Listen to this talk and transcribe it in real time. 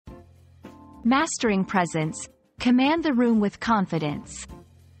Mastering presence. Command the room with confidence.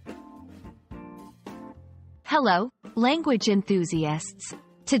 Hello, language enthusiasts.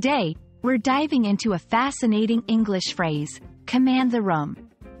 Today, we're diving into a fascinating English phrase, command the room.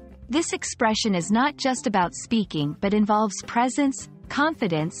 This expression is not just about speaking but involves presence,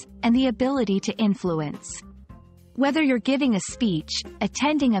 confidence, and the ability to influence. Whether you're giving a speech,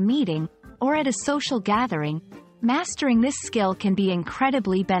 attending a meeting, or at a social gathering, mastering this skill can be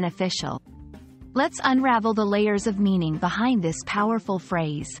incredibly beneficial. Let's unravel the layers of meaning behind this powerful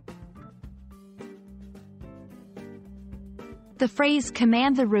phrase. The phrase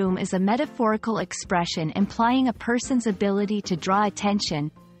command the room is a metaphorical expression implying a person's ability to draw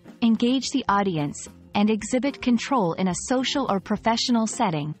attention, engage the audience, and exhibit control in a social or professional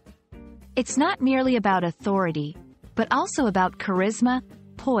setting. It's not merely about authority, but also about charisma,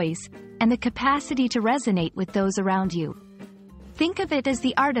 poise, and the capacity to resonate with those around you. Think of it as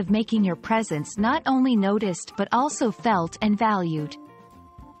the art of making your presence not only noticed but also felt and valued.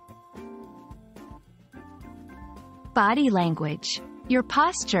 Body language. Your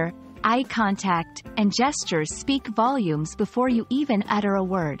posture, eye contact, and gestures speak volumes before you even utter a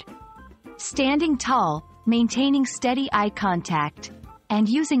word. Standing tall, maintaining steady eye contact, and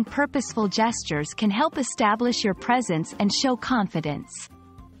using purposeful gestures can help establish your presence and show confidence.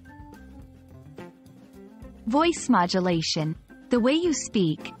 Voice modulation. The way you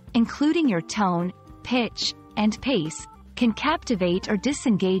speak, including your tone, pitch, and pace, can captivate or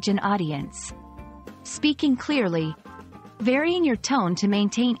disengage an audience. Speaking clearly, varying your tone to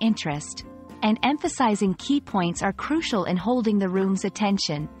maintain interest, and emphasizing key points are crucial in holding the room's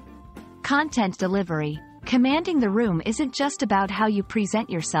attention. Content delivery. Commanding the room isn't just about how you present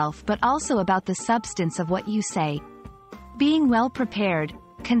yourself but also about the substance of what you say. Being well prepared,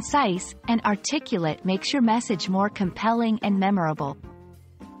 concise, and articulate makes your message more compelling and memorable.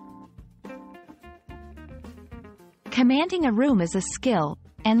 Commanding a room is a skill,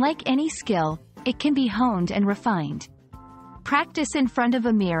 and like any skill, it can be honed and refined. Practice in front of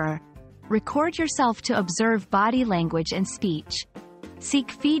a mirror. Record yourself to observe body language and speech.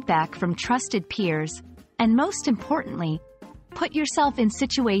 Seek feedback from trusted peers, and most importantly, put yourself in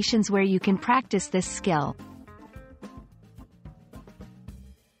situations where you can practice this skill.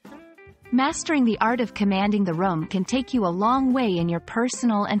 Mastering the art of commanding the room can take you a long way in your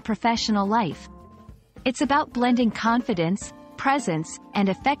personal and professional life. It's about blending confidence, presence, and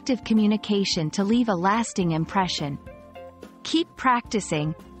effective communication to leave a lasting impression. Keep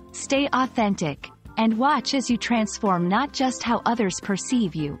practicing, stay authentic, and watch as you transform not just how others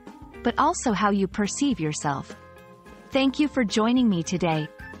perceive you, but also how you perceive yourself. Thank you for joining me today,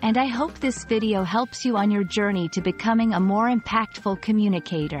 and I hope this video helps you on your journey to becoming a more impactful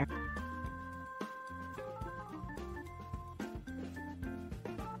communicator.